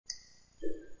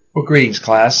Well, greetings,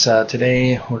 class.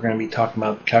 Today we're going to be talking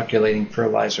about calculating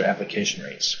fertilizer application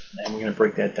rates, and we're going to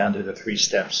break that down to the 3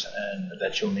 steps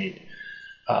that you'll need.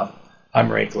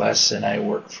 I'm Ray Gless, and I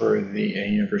work for the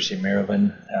University of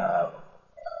Maryland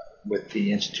with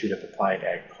the Institute of Applied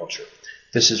Agriculture.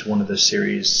 This is one of the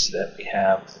series that we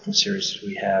have, different series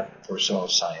we have for soil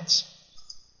science.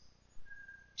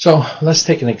 So let's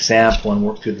take an example and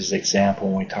work through this example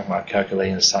when we talk about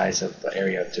calculating the size of the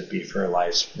area to be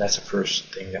fertilized. That's the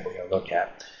first thing that we're going to look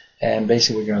at. And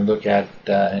basically we're going to look at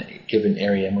a given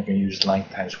area, and we're going to use length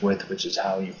times width, which is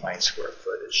how you find square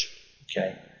footage.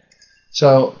 Okay.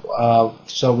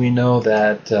 So we know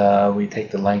that we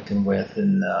take the length and width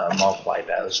and multiply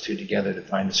those two together to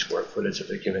find the square footage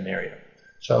of a given area.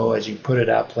 So as you put it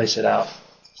out, place it out,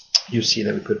 you see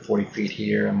that we put 40 feet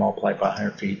here and multiply by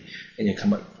 100 feet, and you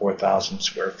come up with 4,000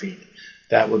 square feet.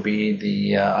 That would be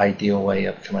the ideal way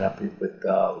of coming up with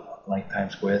length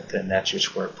times width, and that's your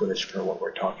square footage for what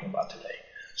we're talking about today.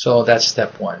 So that's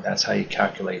step one. That's how you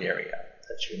calculate area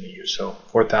that you're going to use. So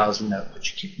 4,000, that's what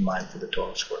you keep in mind for the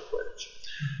total square footage.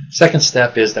 Second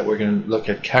step is that we're going to look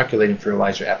at calculating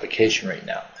fertilizer application rate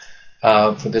now.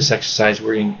 For this exercise,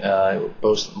 we're going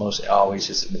most always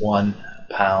is 1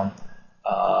 pound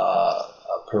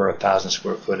per 1,000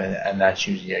 square foot, and that's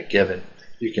usually a given.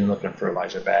 You can look at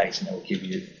fertilizer bags, and it will give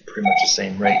you pretty much the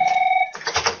same rate.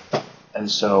 And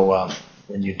so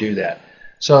when you do that,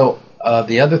 so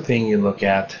the other thing you look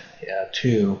at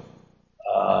too,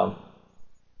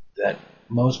 that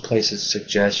most places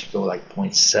suggest you go like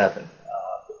 0.7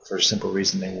 for a simple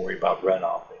reason they worry about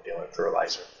runoff when dealing with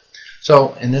fertilizer.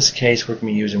 So in this case, we're going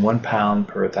to be using 1 pound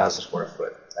per 1,000 square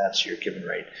foot. That's your given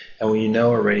rate. And we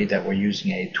know already that we're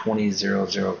using a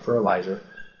 20-0-0 fertilizer,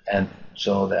 and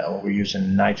so that we're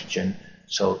using nitrogen,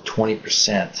 so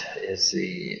 20% is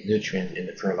the nutrient in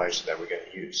the fertilizer that we're going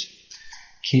to use.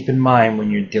 Keep in mind when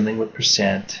you're dealing with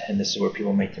percent, and this is where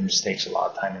people make the mistakes a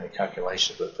lot of time in the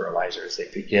calculations with fertilizers, they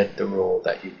forget the rule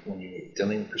that when you're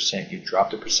dealing with percent, you drop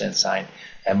the percent sign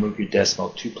and move your decimal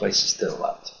 2 places to the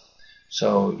left.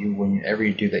 So whenever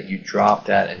you do that, you drop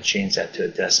that and change that to a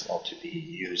decimal to be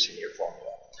used in your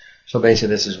formula. So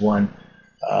basically this is one,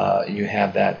 you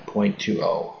have that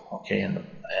 0.20, okay, and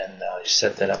you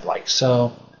set that up like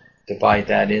so. Divide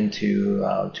that into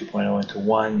 2.0 into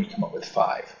 1, you come up with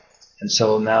 5. And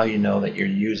so now you know that you're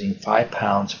using 5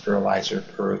 pounds of fertilizer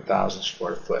per 1,000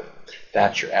 square foot.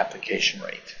 That's your application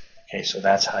rate. Okay, so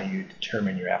that's how you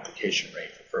determine your application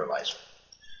rate for fertilizer.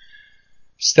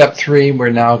 Step 3, we're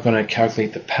now going to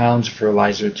calculate the pounds of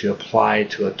fertilizer to apply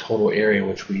to a total area,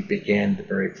 which we began the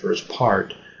very first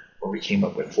part, where we came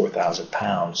up with 4,000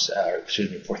 pounds,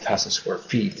 4,000 square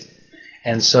feet.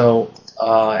 And so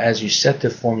as you set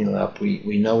the formula up,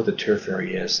 we know what the turf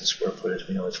area is, the square footage,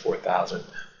 we know it's 4,000.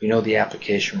 We know the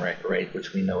application rate,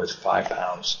 which we know is 5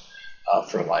 pounds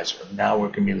of fertilizer. Now we're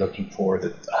going to be looking for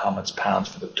how much pounds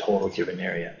for the total given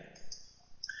area.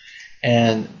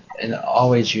 And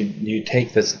always you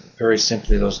take this very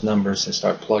simply, those numbers, and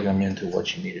start plugging them into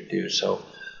what you need to do. So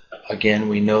again,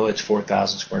 we know it's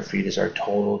 4,000 square feet is our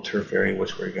total turf area,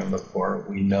 which we're going to look for.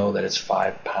 We know that it's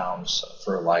 5 pounds of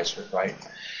fertilizer, right?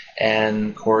 And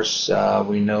of course,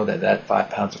 we know that 5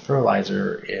 pounds of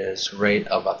fertilizer is rate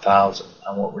of 1,000.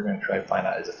 And what we're going to try to find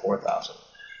out is 4,000.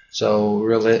 So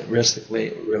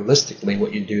realistically,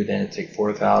 what you do then is take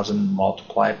 4,000,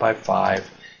 multiply it by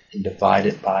 5, and divide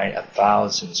it by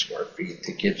 1,000 square feet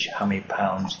to get you how many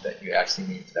pounds that you actually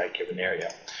need for that given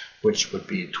area, which would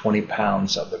be 20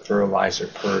 pounds of the fertilizer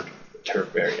per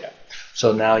turf area.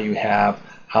 So now you have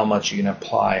how much you can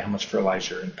apply, how much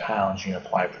fertilizer in pounds you can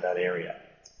apply for that area.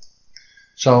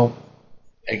 So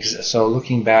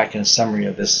looking back in summary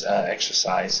of this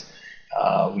exercise,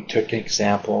 we took an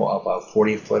example of a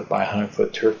 40-foot by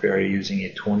 100-foot turf area using a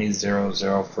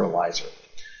 20-0-0 fertilizer.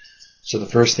 So the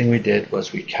first thing we did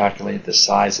was we calculated the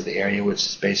size of the area, which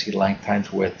is basically length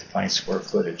times width, to find square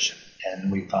footage.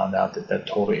 And we found out that the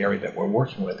total area that we're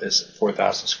working with is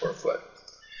 4,000 square foot.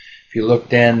 If you look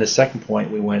then, the second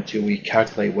point we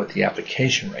calculate what the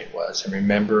application rate was. And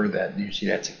remember that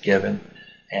usually that's a given.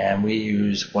 And we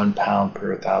use 1 pound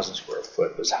per 1,000 square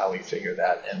foot was how we figured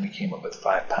that. And we came up with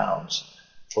 5 pounds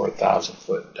for 1,000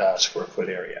 square foot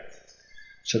area.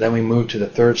 So then we moved to the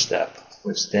third step,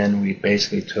 which then we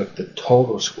basically took the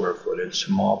total square footage,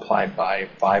 multiplied by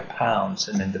 5 pounds,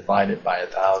 and then divided by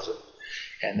 1,000.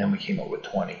 And then we came up with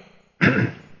 20.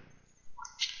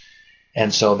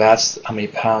 And so that's how many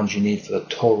pounds you need for the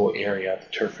total area,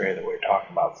 the turf area that we're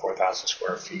talking about, 4,000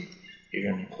 square feet. You're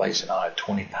going to be placing on at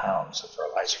 20 pounds of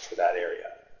fertilizer for that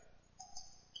area.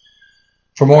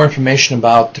 For more information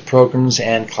about the programs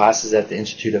and classes at the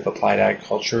Institute of Applied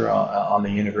Agriculture on the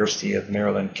University of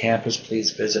Maryland campus,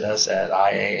 please visit us at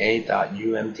iaa.umd.edu.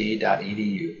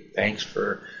 Thanks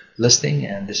for listening,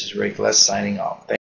 and this is Ray Glass signing off.